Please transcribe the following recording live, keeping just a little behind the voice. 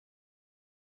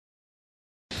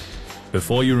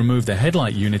Before you remove the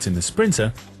headlight unit in the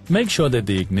Sprinter, make sure that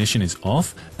the ignition is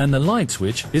off and the light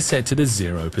switch is set to the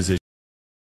 0 position.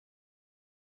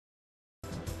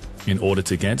 In order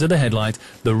to get to the headlight,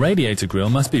 the radiator grille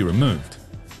must be removed.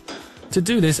 To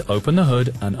do this, open the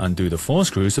hood and undo the 4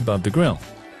 screws above the grille.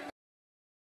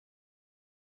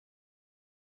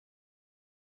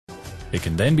 It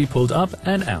can then be pulled up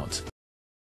and out.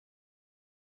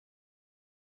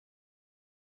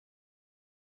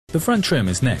 The front trim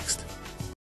is next.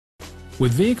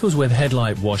 With vehicles with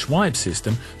headlight wash-wipe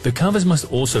system, the covers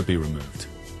must also be removed.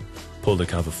 Pull the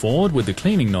cover forward with the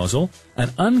cleaning nozzle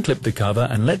and unclip the cover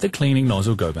and let the cleaning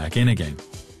nozzle go back in again.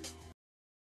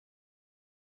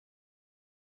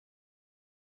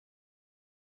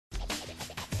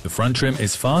 The front trim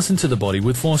is fastened to the body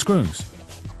with 4 screws.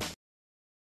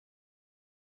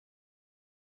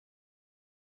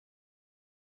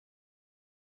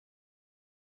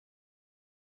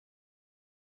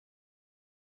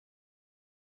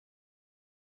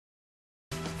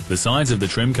 The sides of the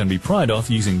trim can be pried off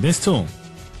using this tool.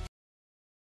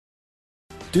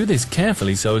 Do this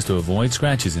carefully so as to avoid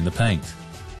scratches in the paint.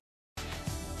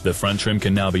 The front trim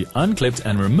can now be unclipped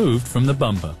and removed from the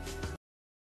bumper.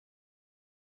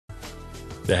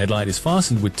 The headlight is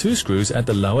fastened with 2 screws at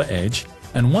the lower edge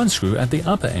and 1 screw at the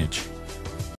upper edge.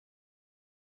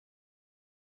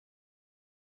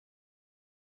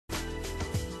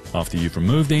 After you've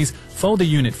removed these, fold the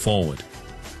unit forward.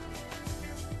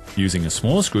 Using a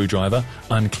small screwdriver,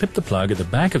 unclip the plug at the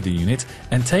back of the unit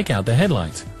and take out the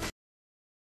headlight.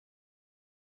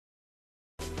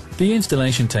 The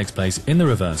installation takes place in the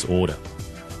reverse order.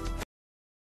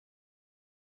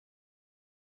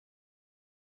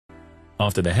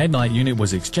 After the headlight unit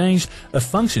was exchanged, a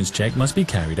functions check must be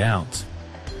carried out.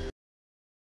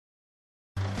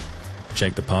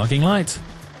 Check the parking light,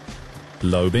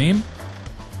 low beam,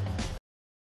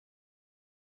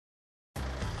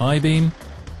 high beam,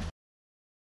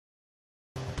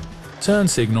 turn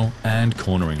signal and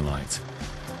cornering light.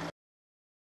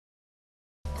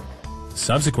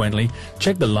 Subsequently,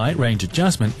 check the light range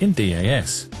adjustment in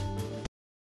DAS.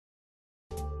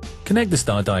 Connect the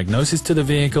star diagnosis to the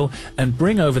vehicle and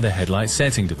bring over the headlight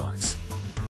setting device.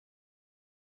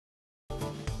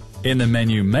 In the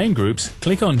menu Main Groups,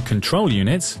 click on Control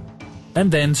Units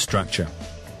and then Structure.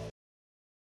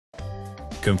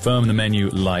 Confirm the menu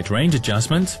Light Range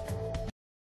Adjustment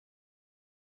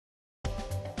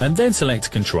and then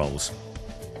select Controls.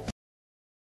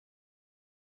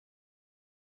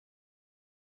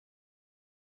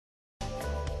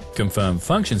 Confirm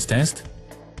Functions Test,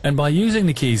 and by using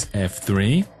the keys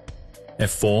F3,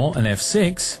 F4 and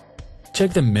F6,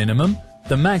 check the minimum,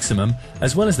 the maximum,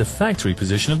 as well as the factory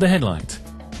position of the headlight.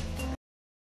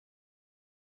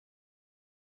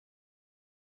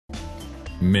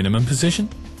 Minimum position,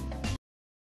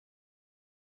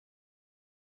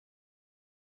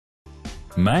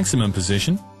 maximum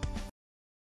position,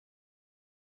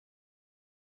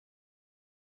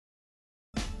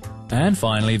 and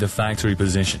finally the factory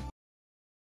position.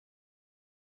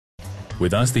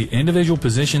 With us, the individual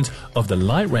positions of the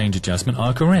light range adjustment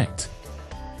are correct.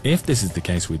 If this is the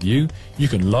case with you, you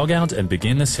can log out and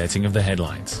begin the setting of the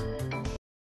headlights.